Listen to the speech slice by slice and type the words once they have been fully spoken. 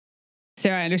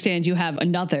Sarah, I understand you have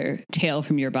another tale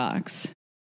from your box.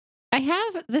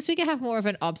 This week I have more of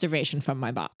an observation from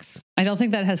my box. I don't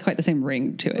think that has quite the same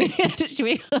ring to it. Should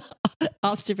we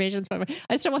observations from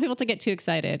I just don't want people to get too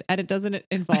excited, and it doesn't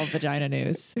involve vagina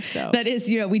news. So that is,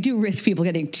 we do risk people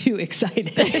getting too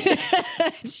excited.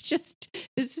 This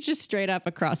is just straight up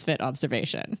a CrossFit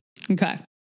observation. Okay.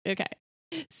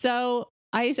 So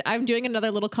I'm doing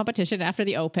another little competition after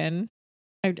the Open.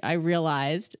 I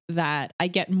realized that I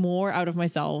get more out of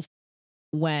myself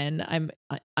when I'm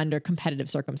under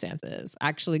competitive circumstances.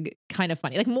 Actually kind of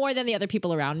funny, like more than the other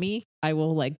people around me. I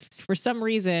will, like, for some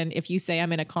reason, if you say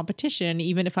I'm in a competition,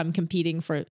 even if I'm competing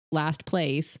for last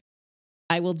place,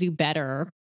 I will do better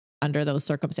under those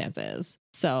circumstances.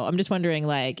 So I'm just wondering,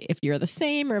 like, if you're the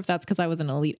same, or if that's because I was an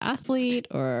elite athlete,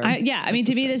 or I mean,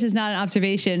 to me, this is not an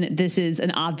observation. This is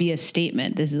an obvious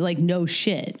statement. This is like, no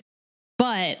shit.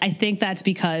 But I think that's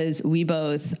because we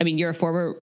both, I mean, you're a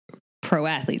former pro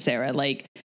athlete, Sarah, like,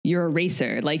 you're a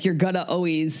racer, like, you're gonna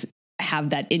always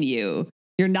have that in you.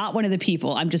 You're not one of the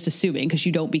people, I'm just assuming, because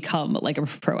you don't become like a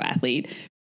pro athlete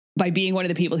by being one of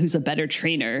the people who's a better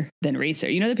trainer than racer.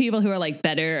 You know, the people who are like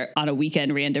better on a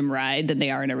weekend random ride than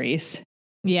they are in a race.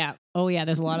 Yeah. Oh yeah.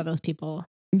 There's a lot of those people.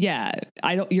 Yeah.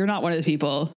 You're not one of those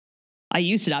people. I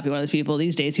used to not be one of those people.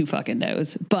 These days, who fucking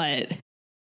knows? But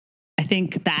I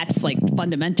think that's, like,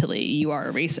 fundamentally, you are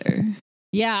a racer.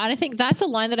 Yeah, and I think that's a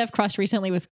line that I've crossed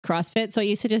recently with CrossFit. So I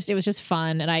used to it was just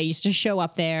fun, and I used to show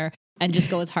up there and just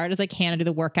go as hard as I can and do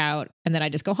the workout, and then I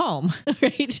just go home,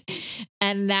 right?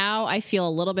 And now I feel a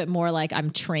little bit more like I'm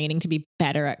training to be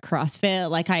better at CrossFit.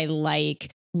 Like, I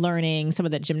like learning some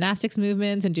of the gymnastics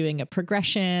movements and doing a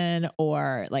progression,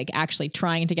 or like actually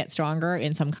trying to get stronger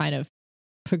in some kind of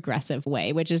progressive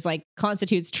way, which is like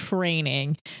constitutes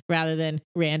training rather than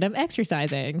random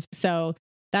exercising. So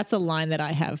that's a line that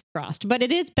I have crossed, but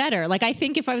it is better. Like, I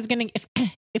think if I was going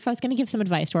to give some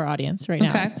advice to our audience right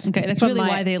now. Okay. That's really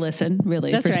why they listen,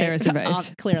 really, for right. Sarah's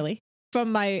advice. Clearly,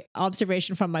 from my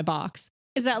observation from my box,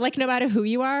 is that, like, no matter who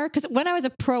you are, because when I was a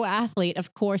pro athlete,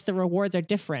 of course, the rewards are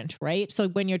different, right? So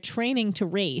when you're training to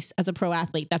race as a pro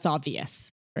athlete, that's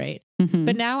obvious, right? Mm-hmm.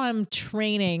 But now I'm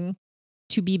training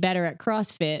to be better at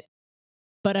CrossFit,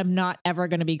 but I'm not ever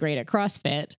going to be great at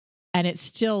CrossFit. And it's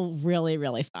still really,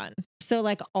 really fun. So,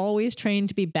 like, always train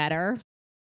to be better,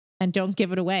 and don't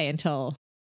give it away until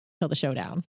the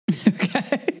showdown.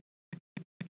 Okay.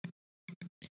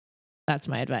 That's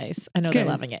my advice. I know they're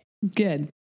loving it. Good.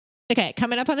 Okay.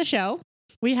 Coming up on the show,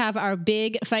 we have our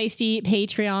big feisty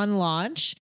Patreon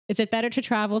launch. Is it better to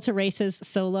travel to races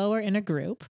solo or in a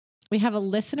group? We have a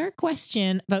listener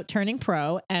question about turning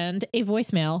pro, and a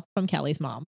voicemail from Kelly's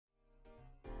mom.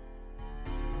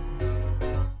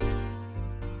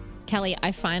 Kelly,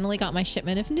 I finally got my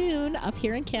shipment of Noon up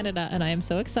here in Canada, and I am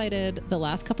so excited. The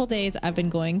last couple days I've been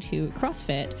going to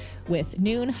CrossFit with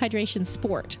Noon Hydration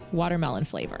Sport watermelon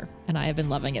flavor, and I have been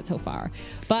loving it so far.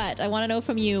 But I want to know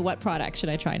from you, what product should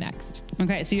I try next?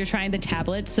 Okay, so you're trying the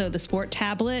tablet. So the Sport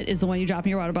tablet is the one you drop in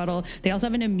your water bottle. They also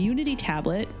have an immunity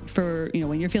tablet for,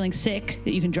 when you're feeling sick,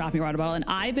 that you can drop in your water bottle. And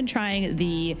I've been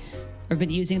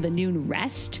using the Noon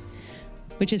Rest,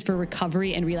 which is for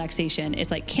recovery and relaxation.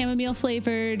 It's like chamomile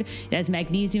flavored. It has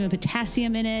magnesium and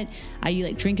potassium in it. You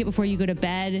like drink it before you go to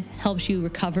bed. Helps you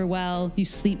recover well. You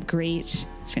sleep great.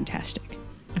 It's fantastic.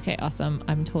 Okay, awesome.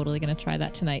 I'm totally going to try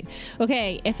that tonight.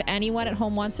 Okay, if anyone at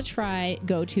home wants to try,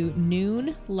 go to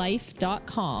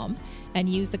noonlife.com and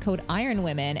use the code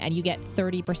IRONWOMEN, and you get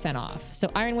 30% off.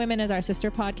 So Iron Women is our sister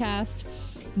podcast.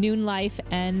 Noon Life,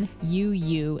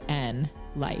 NUUN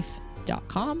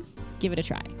life.com. Give it a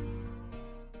try.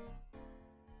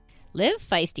 Live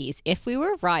Feisties If We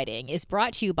Were Riding is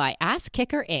brought to you by Ass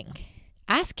Kicker Inc.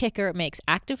 Ass Kicker makes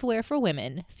activewear for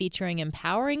women featuring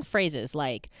empowering phrases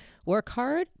like work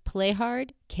hard, play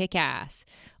hard, kick ass,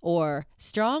 or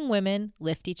strong women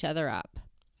lift each other up.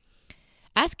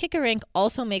 Ass Kicker Inc.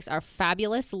 also makes our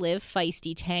fabulous Live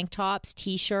Feisty tank tops,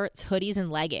 t-shirts, hoodies,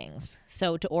 and leggings.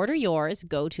 So to order yours,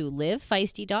 go to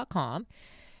livefeisty.com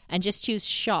and just choose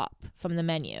shop from the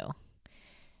menu.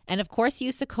 And of course,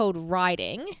 use the code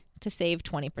RIDING to save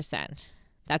 20%.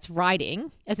 That's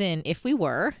riding, as in if we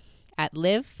were, at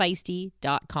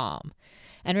livefeisty.com.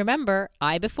 And remember,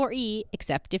 I before E,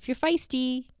 except if you're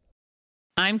feisty.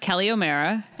 I'm Kelly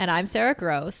O'Mara. And I'm Sarah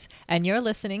Gross. And you're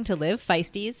listening to Live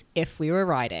Feisties If We Were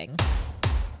Riding.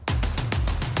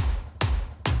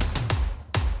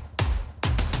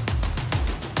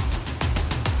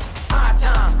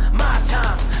 My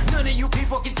time. None of you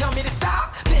people can tell me to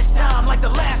stop. This time, like the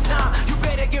last time, you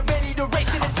better get ready to race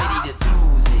to the top. I'm ready to do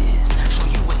this, show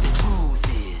you what the truth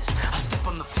is. I step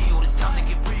on the field, it's time to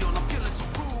get real. I'm feeling so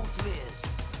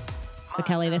ruthless. So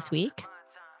Kelly, this week,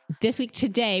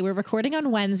 today, we're recording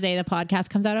on Wednesday. The podcast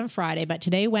comes out on Friday, but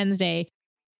today, Wednesday,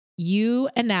 you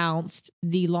announced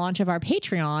the launch of our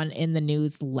Patreon in the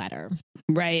newsletter.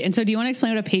 Right. And so do you want to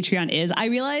explain what a Patreon is? I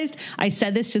realized I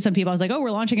said this to some people. I was like, oh,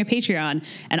 we're launching a Patreon.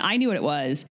 And I knew what it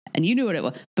was. And you knew what it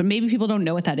was. But maybe people don't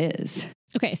know what that is.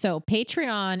 Okay. So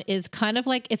Patreon is kind of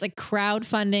like, it's like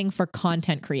crowdfunding for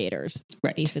content creators,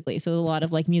 right? Basically. So a lot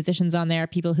of like musicians on there,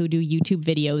 people who do YouTube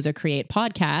videos or create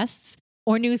podcasts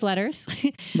or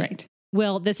newsletters. Right.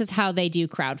 Well, this is how they do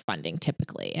crowdfunding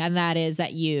typically. And that is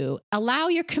that you allow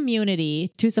your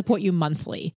community to support you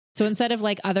monthly. So instead of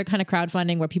like other kind of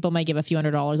crowdfunding where people might give a few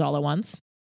 $100s all at once,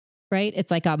 right?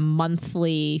 It's like a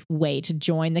monthly way to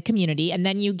join the community. And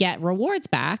then you get rewards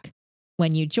back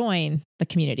when you join the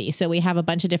community. So we have a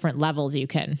bunch of different levels you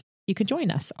can join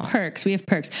us on. Perks. We have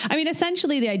perks. I mean,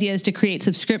 essentially the idea is to create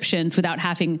subscriptions without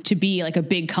having to be like a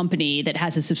big company that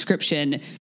has a subscription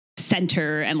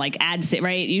center and like ads,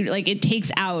 right? You like, it takes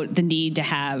out the need to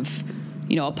have,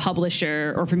 you know, a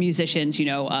publisher, or for musicians, you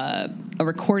know, a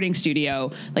recording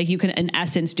studio. Like you can in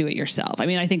essence do it yourself. I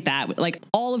mean, I think that like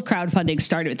all of crowdfunding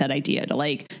started with that idea to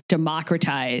like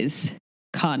democratize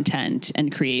content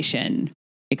and creation,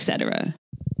 etc.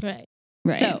 Right.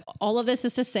 Right. So all of this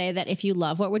is to say that if you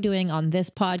love what we're doing on this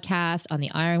podcast, on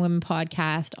the Iron Women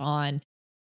podcast, on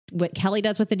what Kelly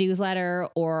does with the newsletter,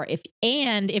 or if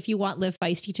you want Live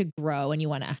Feisty to grow and you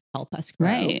want to help us grow.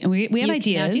 Right. And we have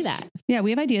ideas. Now do that. Yeah, we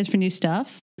have ideas for new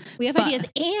stuff. We have ideas,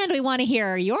 and we want to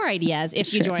hear your ideas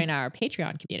if you join our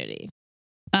Patreon community.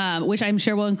 Which I'm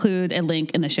sure will include a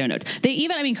link in the show notes.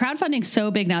 Crowdfunding's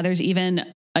so big now, there's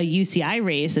even a UCI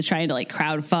race that's trying to like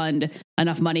crowdfund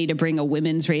enough money to bring a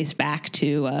women's race back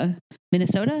to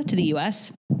Minnesota, to the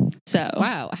US. So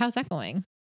wow, how's that going?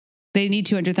 They need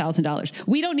 $200,000.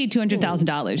 We don't need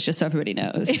 $200,000, just so everybody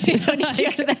knows. We don't need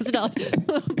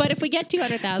 $200,000. But if we get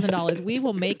 $200,000, we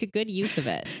will make a good use of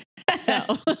it. So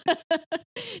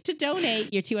to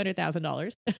donate your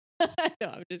 $200,000. No,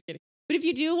 I'm just kidding. But if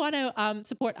you do want to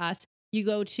support us, you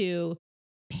go to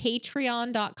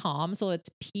patreon.com. So it's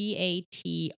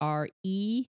Patreon.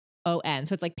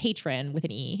 So it's like patron with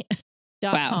an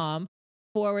E.com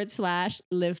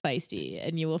 /Live Feisty,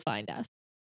 and you will find us.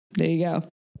 There you go.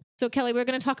 So Kelly, we're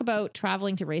going to talk about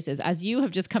traveling to races, as you have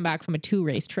just come back from a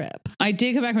 2-race trip. I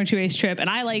did come back from a 2-race trip, and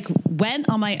I like went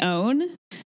on my own,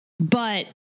 but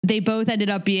they both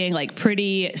ended up being like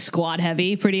pretty squad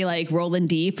heavy, pretty like rolling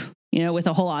deep, you know, with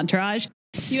a whole entourage.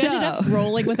 You ended up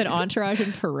rolling with an entourage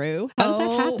in Peru. How does that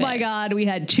happen? Oh my God. We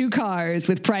had 2 cars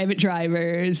with private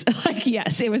drivers. Like,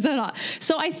 yes, it was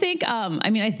so I think,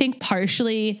 I think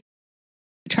partially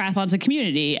triathlon's a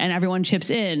community and everyone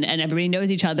chips in and everybody knows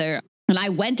each other. And I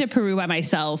went to Peru by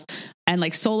myself, and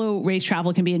like solo race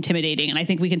travel can be intimidating. And I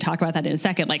think we can talk about that in a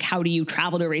second. Like, how do you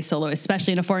travel to race solo,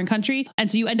 especially in a foreign country? And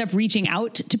so you end up reaching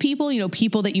out to people, you know,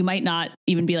 people that you might not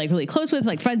even be like really close with,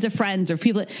 like friends of friends or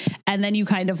people. And then you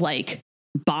kind of like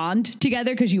bond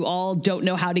together because you all don't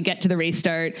know how to get to the race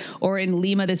start. Or in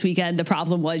Lima this weekend, the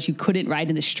problem was you couldn't ride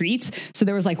in the streets. So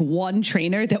there was like one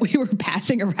trainer that we were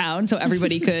passing around so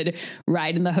everybody could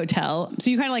ride in the hotel. So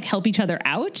you kind of like help each other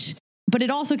out. But it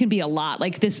also can be a lot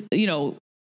like this, you know,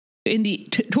 in the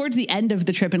towards the end of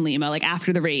the trip in Lima, like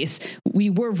after the race, we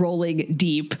were rolling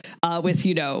deep with,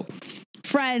 you know,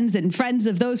 friends and friends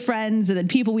of those friends. And then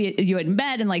people you had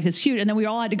met and like this huge. And then we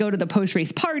all had to go to the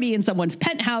post-race party in someone's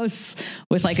penthouse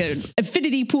with like an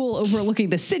infinity pool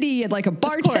overlooking the city and like a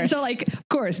bartender. So like, of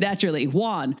course, naturally,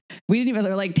 Juan. We didn't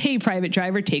even like, hey, private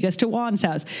driver, take us to Juan's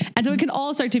house. And so it can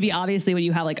all start to be obviously when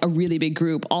you have like a really big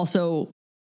group also,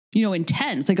 you know,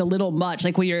 intense, like a little much,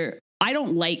 like when I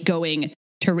don't like going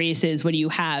to races when you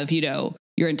have, you know,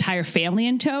 your entire family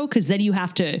in tow, because then you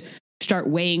have to start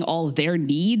weighing all of their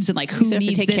needs and like who needs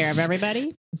to take care of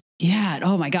everybody. Yeah.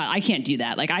 Oh my God. I can't do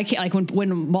that. Like I can't, like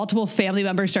when multiple family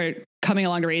members start coming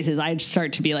along to races, I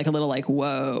start to be like a little like,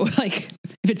 whoa, like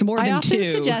if it's more than 2. I often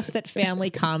suggest that family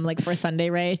come like for a Sunday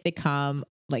race, they come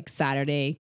like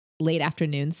Saturday, late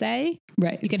afternoon, say,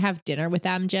 right. You can have dinner with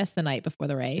them just the night before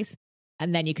the race.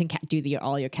 And then you can do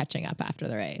all your catching up after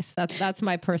the race. That's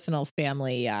my personal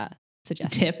family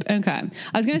suggestion. Tip. Okay.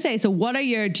 I was going to say, so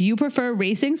do you prefer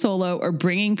racing solo or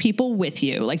bringing people with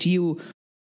you? Like, do you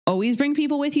always bring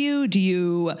people with you? Do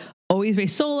you always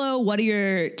race solo? What are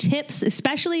your tips?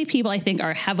 Especially people I think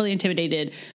are heavily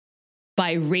intimidated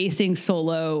by racing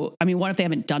solo. I mean, 1, if they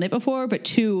haven't done it before, but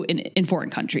 2, in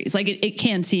foreign countries. Like it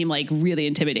can seem like really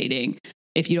intimidating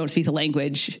if you don't speak the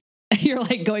language. You're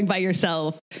like going by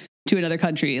yourself to another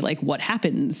country. Like what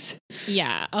happens?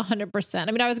 Yeah, 100%.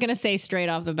 I mean, I was going to say straight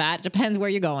off the bat, depends where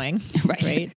you're going.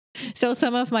 Right. So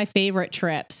some of my favorite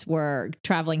trips were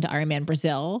traveling to Ironman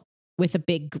Brazil with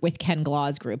Ken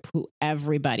Glaw's group, who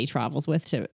everybody travels with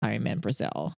to Ironman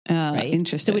Brazil. Right?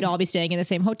 Interesting. So we'd all be staying in the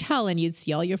same hotel, and you'd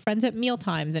see all your friends at meal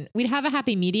times, and we'd have a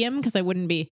happy medium because I wouldn't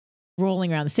be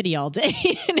rolling around the city all day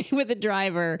with a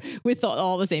driver with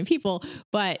all the same people.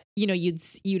 But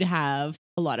you'd have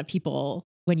a lot of people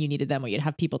when you needed them, or you'd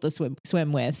have people to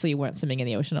swim with, so you weren't swimming in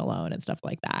the ocean alone and stuff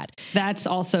like that. That's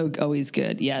also always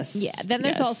good. Yes. Yeah. Then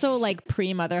there's also like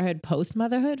pre-motherhood,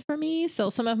 post-motherhood for me.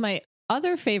 So some of my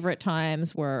other favorite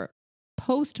times were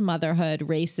post-motherhood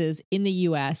races in the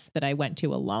US that I went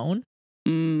to alone.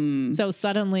 So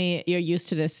suddenly you're used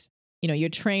to this, you're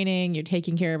training, you're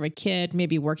taking care of a kid,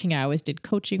 maybe working. I always did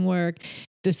coaching work,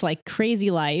 just like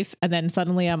crazy life. And then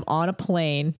suddenly I'm on a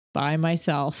plane by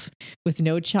myself with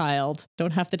no child,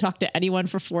 don't have to talk to anyone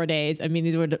for 4 days. I mean,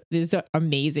 these are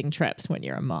amazing trips when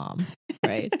you're a mom,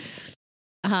 right?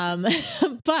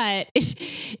 But I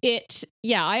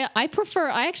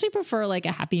actually prefer like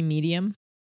a happy medium.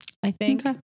 I think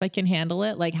I can handle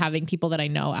it, like having people that I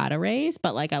know at a race,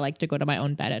 but like I like to go to my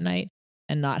own bed at night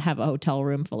and not have a hotel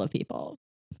room full of people.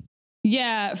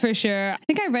 Yeah, for sure. I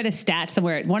think I read a stat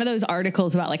somewhere, one of those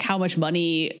articles about like how much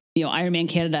money, Ironman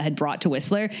Canada had brought to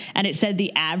Whistler. And it said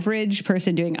the average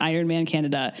person doing Ironman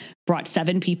Canada brought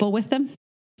 7 people with them.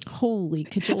 Holy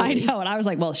cajoli. I know. And I was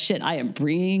like, well, shit, I am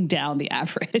bringing down the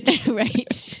average.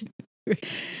 Right.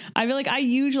 I feel like I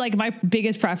usually, like, my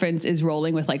biggest preference is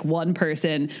rolling with like one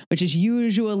person, which is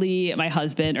usually my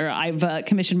husband, or I've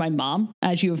commissioned my mom,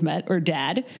 as you have met, or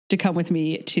dad, to come with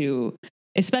me to,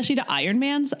 especially to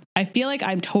Ironmans. I feel like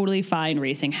I'm totally fine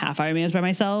racing half Ironmans by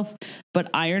myself,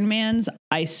 but Ironmans,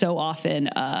 I so often,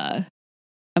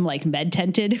 I'm like med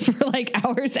tented for like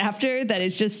hours after that.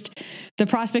 Is just the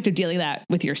prospect of dealing that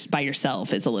with by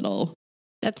yourself is a little.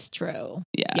 That's true.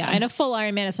 Yeah. Yeah. And a full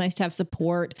Ironman, it's nice to have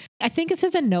support. I think this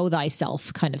is a know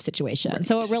thyself kind of situation. Right.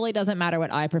 So it really doesn't matter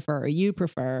what I prefer or you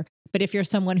prefer. But if you're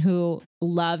someone who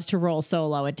loves to roll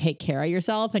solo and take care of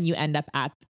yourself, and you end up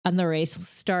on the race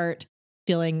start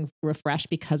feeling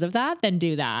refreshed because of that, then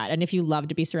do that. And if you love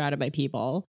to be surrounded by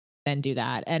people, then do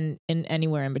that. And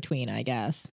anywhere in between, I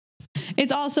guess.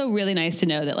 It's also really nice to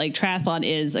know that like triathlon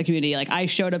is a community. Like I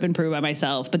showed up in Peru by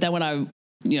myself, but then when I,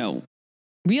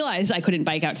 realized I couldn't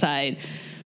bike outside,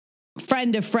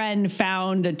 friend to friend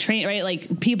found a train, right?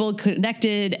 Like people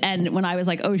connected. And when I was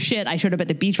like, oh shit, I showed up at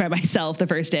the beach by myself the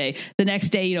first day. The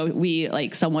next day, we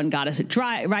like someone got us a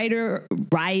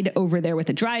ride over there with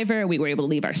a driver. We were able to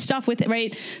leave our stuff with it,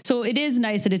 right? So it is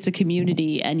nice that it's a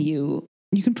community, and you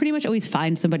can pretty much always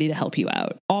find somebody to help you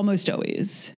out. Almost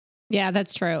always. Yeah,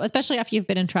 that's true. Especially after you've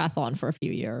been in triathlon for a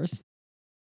few years.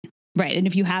 Right. And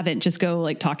if you haven't, just go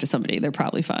like talk to somebody. They're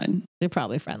probably fun. They're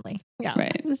probably friendly. Yeah.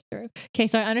 Right. That's true. Okay.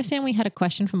 So I understand we had a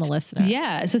question from a listener.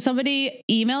 Yeah. So somebody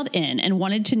emailed in and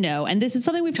wanted to know, and this is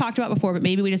something we've talked about before, but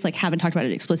maybe we just like haven't talked about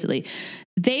it explicitly.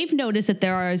 They've noticed that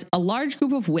there is a large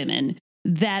group of women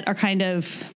that are kind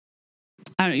of,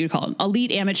 I don't know what you'd call them,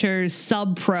 elite amateurs,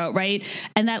 sub-pro, right?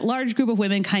 And that large group of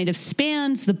women kind of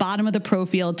spans the bottom of the pro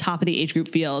field, top of the age group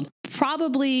field.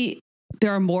 Probably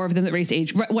there are more of them that race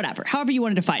age, whatever, however you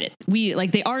want to define it.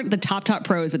 They aren't the top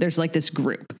pros, but there's like this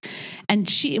group. And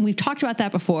we've talked about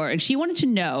that before. And she wanted to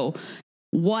know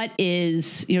what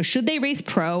is, should they race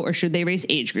pro or should they race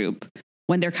age group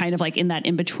when they're kind of like in that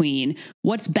in between?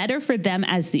 What's better for them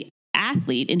as the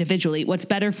athlete individually? What's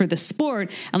better for the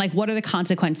sport? And like, what are the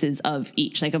consequences of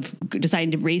each, like of deciding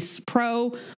to race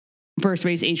pro versus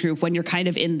race age group when you're kind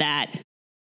of in that,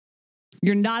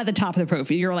 you're not at the top of the pro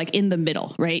field. You're like in the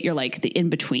middle, right? You're like the in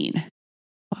between.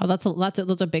 Wow,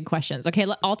 those are big questions. Okay,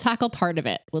 I'll tackle part of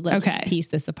it. Well, let's piece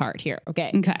this apart here.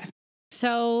 Okay.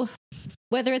 So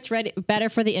whether it's better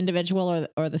for the individual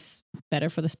or better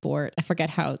for the sport, I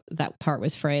forget how that part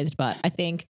was phrased, but I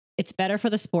think it's better for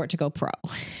the sport to go pro.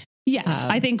 Yes,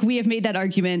 I think we have made that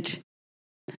argument.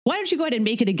 Why don't you go ahead and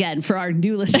make it again for our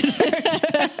new listeners?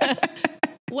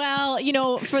 Well,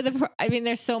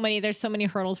 there's so many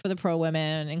hurdles for the pro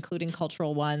women, including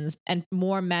cultural ones, and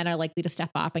more men are likely to step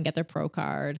up and get their pro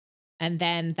card. And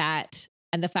then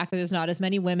the fact that there's not as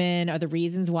many women are the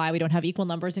reasons why we don't have equal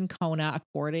numbers in Kona,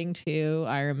 according to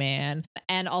Ironman.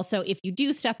 And also, if you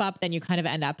do step up, then you kind of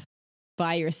end up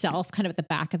by yourself, kind of at the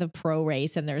back of the pro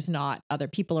race, and there's not other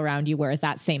people around you. Whereas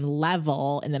that same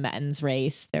level in the men's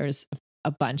race, there's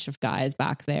a bunch of guys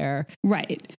back there.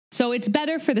 Right. So it's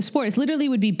better for the sport. It literally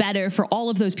would be better for all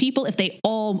of those people if they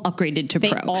all upgraded to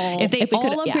pro. If they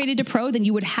all upgraded to pro, then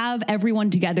you would have everyone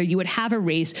together. You would have a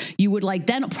race. You would like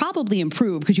then probably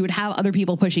improve because you would have other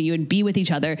people pushing you and be with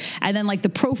each other. And then like the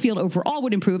pro field overall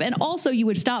would improve. And also you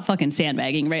would stop fucking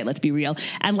sandbagging, right? Let's be real.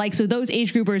 And like, so those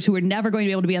age groupers who are never going to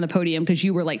be able to be on the podium because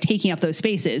you were like taking up those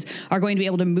spaces are going to be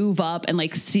able to move up and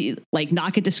like see, like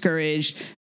not get discouraged,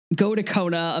 go to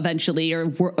Kona eventually or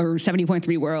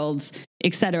 70.3 Worlds,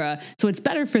 etc. So it's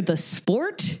better for the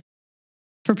sport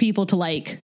for people to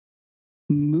like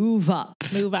move up.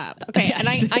 Okay. Yes.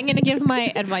 And I'm going to give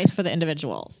my advice for the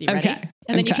individuals. You ready? Okay.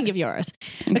 And then you can give yours.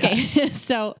 Okay.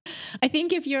 So I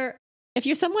think if you're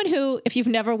someone who, if you've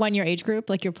never won your age group,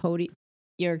 like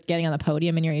you're getting on the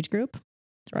podium in your age group,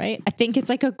 right? I think it's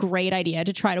like a great idea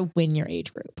to try to win your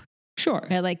age group. Sure.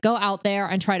 Okay? Like go out there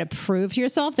and try to prove to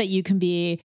yourself that you can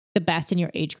be the best in your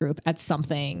age group at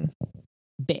something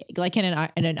big, like in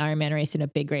an Ironman race, in a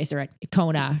big race, or at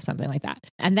Kona, something like that.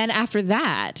 And then after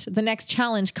that, the next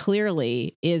challenge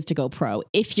clearly is to go pro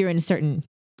if you're in a certain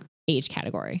age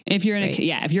category. If you're in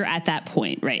if you're at that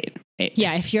point, right?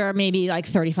 Yeah, if you're maybe like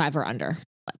 35 or under,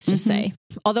 let's just say.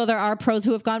 Although there are pros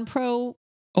who have gone pro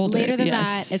later than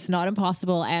that, it's not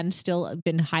impossible and still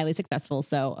been highly successful.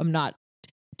 So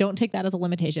don't take that as a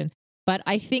limitation. But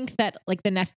I think that like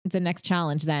the next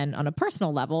challenge then on a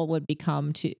personal level would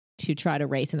become to try to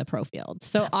race in the pro field.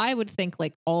 So I would think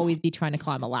like always be trying to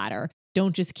climb a ladder.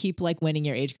 Don't just keep like winning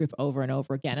your age group over and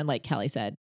over again. And like Kelly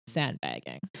said,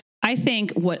 sandbagging. I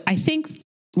think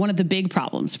one of the big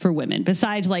problems for women,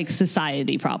 besides like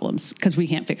society problems, because we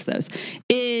can't fix those,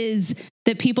 is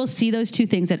that people see those two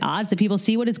things at odds, that people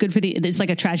see what is good for it's like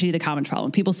a tragedy of the common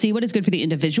problem. People see what is good for the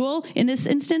individual in this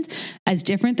instance as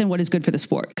different than what is good for the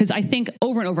sport. Because I think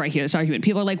over and over I hear this argument.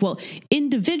 People are like, well,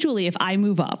 individually, if I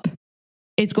move up,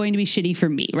 it's going to be shitty for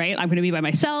me, right? I'm going to be by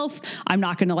myself. I'm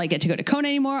not going to like get to go to Kona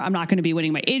anymore. I'm not going to be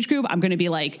winning my age group. I'm going to be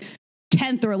like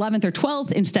 10th or 11th or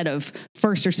 12th instead of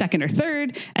first or second or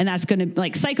third. And that's going to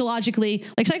like psychologically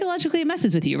it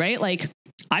messes with you, right? Like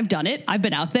I've done it. I've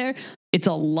been out there. It's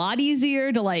a lot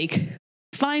easier to like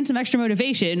find some extra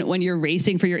motivation when you're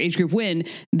racing for your age group win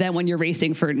than when you're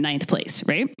racing for 9th place,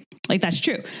 right? Like that's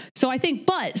true. So I think,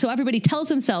 so everybody tells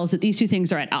themselves that these two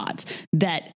things are at odds,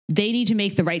 that they need to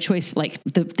make the right choice, like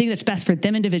the thing that's best for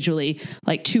them individually,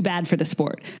 like too bad for the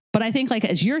sport. But I think like,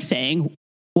 as you're saying,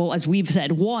 well, as we've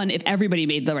said, one, if everybody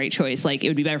made the right choice, like it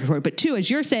would be better for sport. But two, as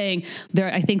you're saying,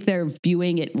 I think they're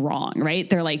viewing it wrong, right?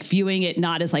 They're like viewing it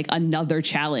not as like another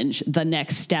challenge, the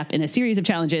next step in a series of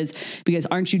challenges, because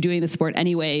aren't you doing the sport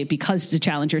anyway because to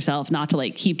challenge yourself, not to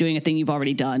like keep doing a thing you've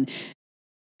already done.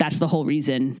 That's the whole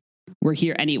reason we're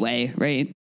here anyway,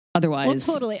 right? Otherwise.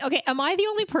 Well, totally. Okay. Am I the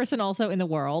only person also in the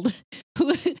world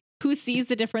who sees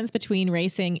the difference between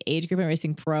racing age group and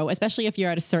racing pro, especially if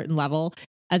you're at a certain level,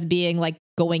 as being like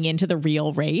going into the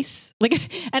real race? Like,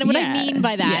 and what I mean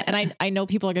by that, and I know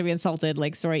people are going to be insulted,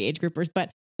 like, sorry, age groupers, but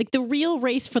like the real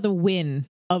race for the win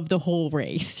of the whole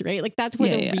race, right? Like that's where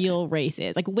the real race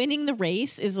is. Like winning the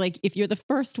race is like, if you're the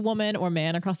first woman or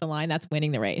man across the line, that's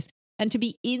winning the race. And to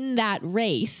be in that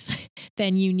race,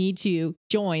 then you need to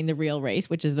join the real race,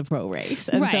 which is the pro race.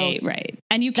 And right.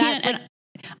 And you can't,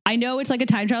 I know it's like a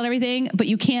time trial and everything, but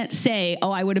you can't say,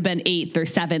 oh, I would have been 8th or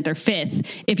 7th or 5th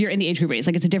if you're in the age group race.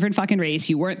 Like it's a different fucking race.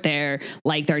 You weren't there.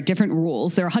 Like there are different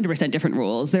rules. There are 100% different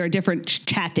rules. There are different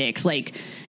tactics. Like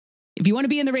if you want to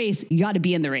be in the race, you got to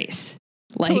be in the race.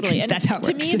 Like totally. That's how it works.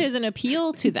 To me, there's an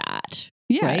appeal to that.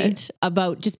 Yeah. Right.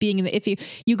 About just being if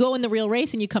you go in the real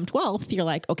race and you come 12th, you're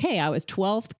like, okay, I was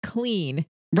 12th clean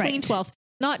 12th,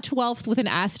 not 12th with an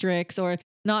asterisk or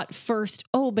not first.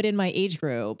 Oh, but in my age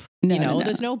group, no.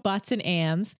 There's no buts and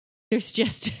ands. There's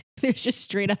just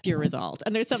straight up your result.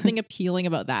 And there's something appealing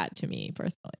about that to me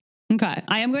personally. Okay.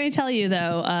 I am going to tell you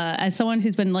though, as someone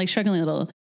who's been like struggling a little,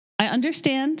 I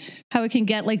understand how it can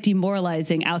get like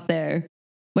demoralizing out there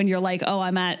when you're like, oh,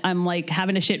 I'm like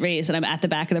having a shit race and I'm at the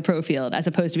back of the pro field as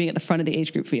opposed to being at the front of the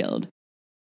age group field.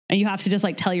 And you have to just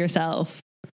like tell yourself,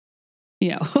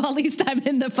 well, at least I'm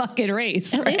in the fucking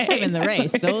race. At least I'm in the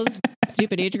race. Those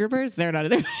stupid age groupers, they're not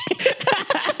in the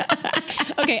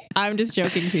race. Okay, I'm just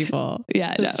joking, people.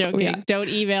 Yeah, just joking. Yeah. Don't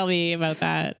email me about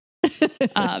that.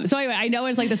 So anyway, I know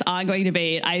it's like this ongoing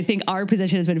debate. I think our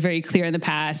position has been very clear in the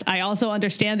past. I also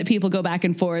understand that people go back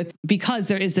and forth because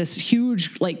there is this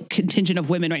huge like contingent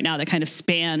of women right now that kind of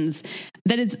spans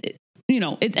that it's,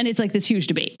 and it's like this huge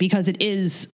debate because it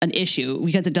is an issue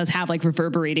because it does have like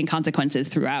reverberating consequences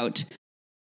throughout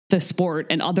the sport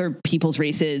and other people's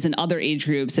races and other age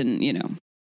groups. And,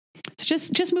 So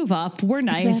just move up. We're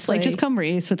nice. Exactly. Like, just come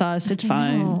race with us. It's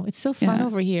fine. No, it's so fun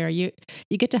over here. You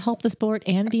get to help the sport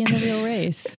and be in the real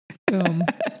race. Boom.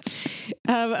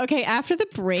 Okay, after the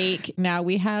break, now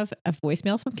we have a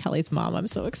voicemail from Kelly's mom. I'm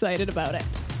so excited about it.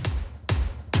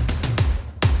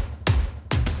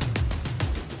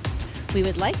 We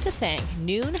would like to thank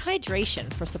Noon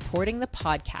Hydration for supporting the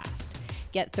podcast.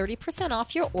 Get 30%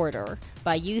 off your order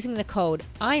by using the code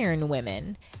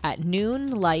IRONWOMEN at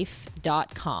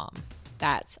noonlife.com.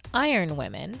 That's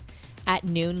IRONWOMEN at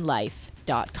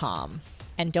noonlife.com.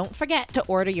 And don't forget to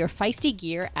order your feisty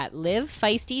gear at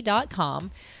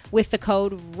livefeisty.com with the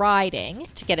code RIDING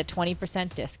to get a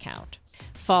 20% discount.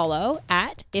 Follow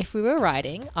at If We Were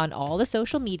Riding on all the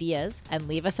social medias and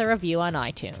leave us a review on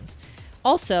iTunes.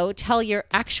 Also, tell your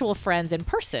actual friends in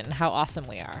person how awesome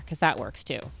we are, because that works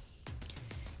too.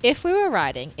 If We Were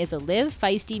Riding is a Live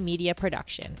Feisty media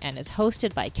production and is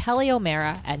hosted by Kelly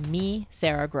O'Mara and me,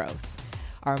 Sarah Gross.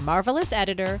 Our marvelous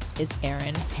editor is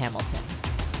Aaron Hamilton.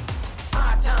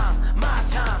 My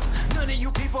time. None of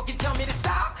you people can tell me to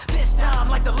stop. This time,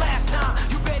 like the last time,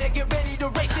 you better get ready to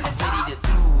race to the top. Ready to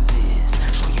do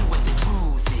this, show you what the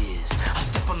truth is. I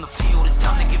step on the field, it's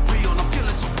time to get real. I'm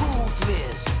feeling so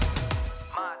ruthless.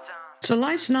 So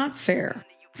life's not fair.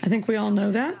 I think we all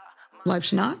know that.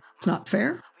 Life's not. It's not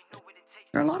fair.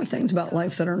 There are a lot of things about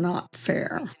life that are not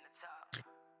fair.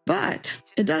 But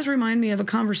it does remind me of a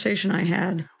conversation I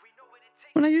had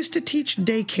when I used to teach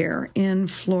daycare in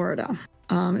Florida.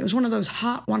 It was one of those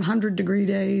hot 100-degree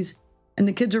days, and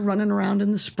the kids are running around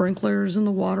in the sprinklers and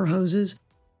the water hoses,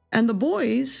 and the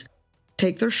boys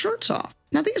take their shirts off.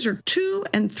 Now, these are 2-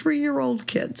 and 3-year-old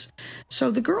kids.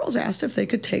 So the girls asked if they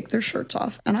could take their shirts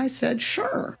off, and I said,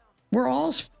 sure. We're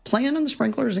all playing in the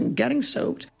sprinklers and getting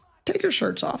soaked. Take your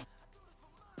shirts off.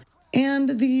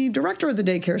 And the director of the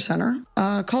daycare center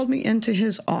called me into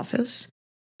his office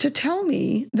to tell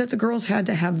me that the girls had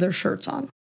to have their shirts on.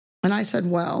 And I said,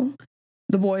 well,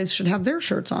 the boys should have their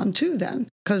shirts on too then,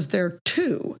 because they're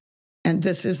 2, and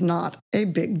this is not a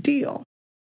big deal.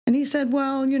 And he said,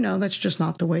 well, that's just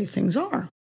not the way things are.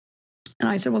 And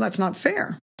I said, well, that's not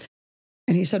fair.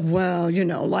 And he said, well,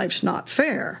 life's not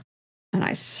fair. And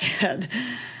I said,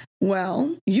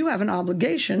 well, you have an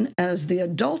obligation as the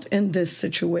adult in this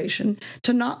situation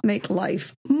to not make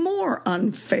life more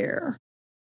unfair.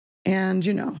 And,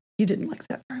 he didn't like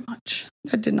that very much.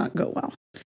 That did not go well.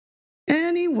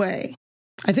 Anyway,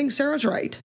 I think Sarah's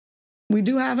right. We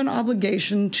do have an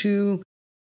obligation to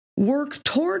work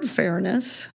toward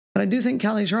fairness, but I do think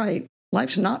Kelly's right.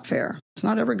 Life's not fair. It's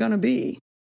not ever going to be.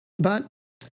 But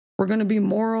we're going to be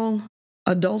moral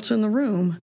adults in the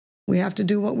room. We have to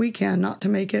do what we can not to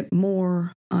make it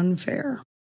more unfair.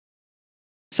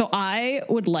 So I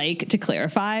would like to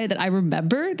clarify that I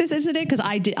remember this incident because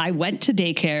I went to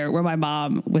daycare where my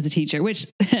mom was a teacher, which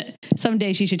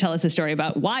someday she should tell us the story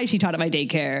about why she taught at my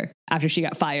daycare after she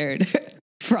got fired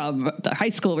from the high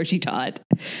school where she taught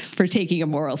for taking a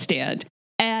moral stand.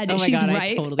 And she's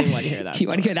right. I totally want to hear that. You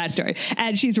want to hear that story.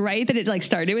 And she's right that it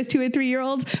started with 2- and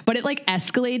 3-year-olds, but it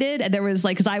escalated. And there was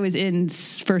because I was in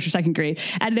 1st or 2nd grade,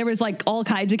 and there was all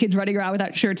kinds of kids running around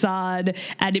without shirts on.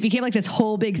 And it became this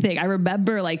whole big thing. I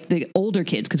remember the older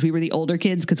kids, because we were the older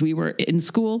kids, because we were in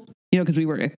school, because we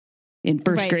were in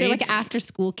 1st grade. So after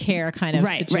school care kind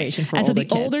of situation for and older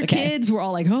kids. And so the older kids were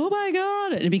all oh my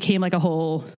God. And it became a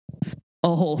whole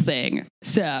thing.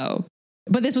 So...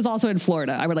 But this was also in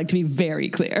Florida. I would like to be very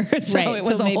clear. So it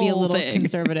was maybe a little thing.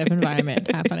 Conservative environment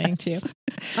happening too.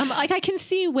 I can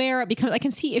see where it becomes. I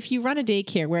can see if you run a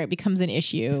daycare where it becomes an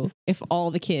issue if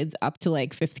all the kids up to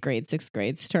 5th grade, 6th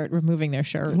grade start removing their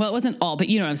shirts. Well, it wasn't all, but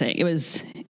you know what I'm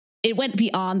saying. It went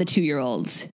beyond the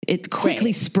 2-year-olds. It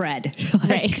quickly spread.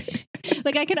 Right.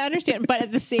 I can understand, but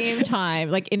at the same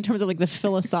time, in terms of the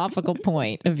philosophical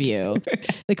point of view,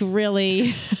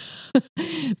 really.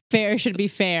 Fair should be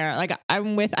fair.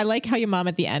 I like how your mom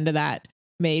at the end of that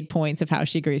made points of how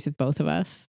she agrees with both of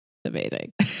us. It's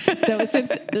amazing. So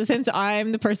since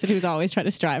I'm the person who's always trying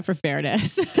to strive for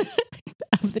fairness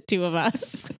of the two of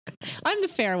us, I'm the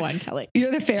fair one, Kelly.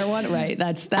 You're the fair one, right?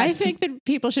 That's. I think that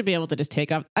people should be able to just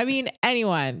take off. I mean,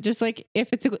 anyone. Just if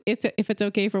it's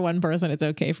okay for one person, it's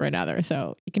okay for another.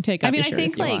 So you can take off. Your shirt I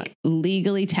think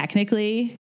legally,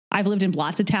 technically. I've lived in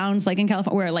lots of towns in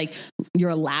California where you're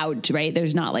allowed to, right?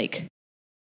 There's not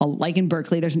in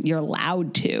Berkeley, you're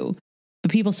allowed to,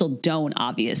 but people still don't,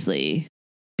 obviously,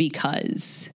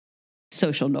 because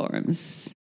social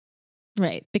norms.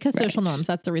 Right. Because social norms,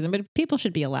 that's the reason. But people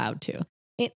should be allowed to.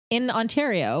 In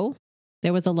Ontario,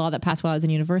 there was a law that passed while I was in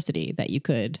university that you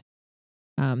could,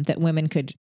 that women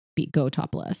could go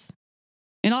topless.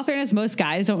 In all fairness, most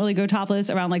guys don't really go topless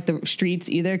around like the streets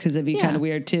either, because it'd be kind of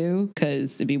weird too,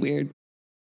 because it'd be weird.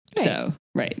 Right. So,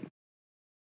 right.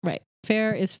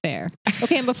 Fair is fair.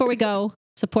 Okay, and before we go,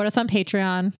 support us on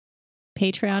Patreon.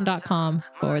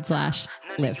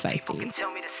 Patreon.com/Live Feisty.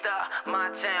 Tell me to stop. My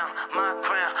town, my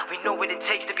crown. We know what it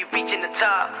takes to be reaching the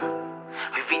top.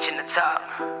 We reaching the top.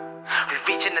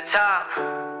 We reaching the top.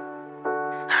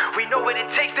 We know what it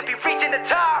takes to be reaching the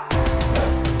top.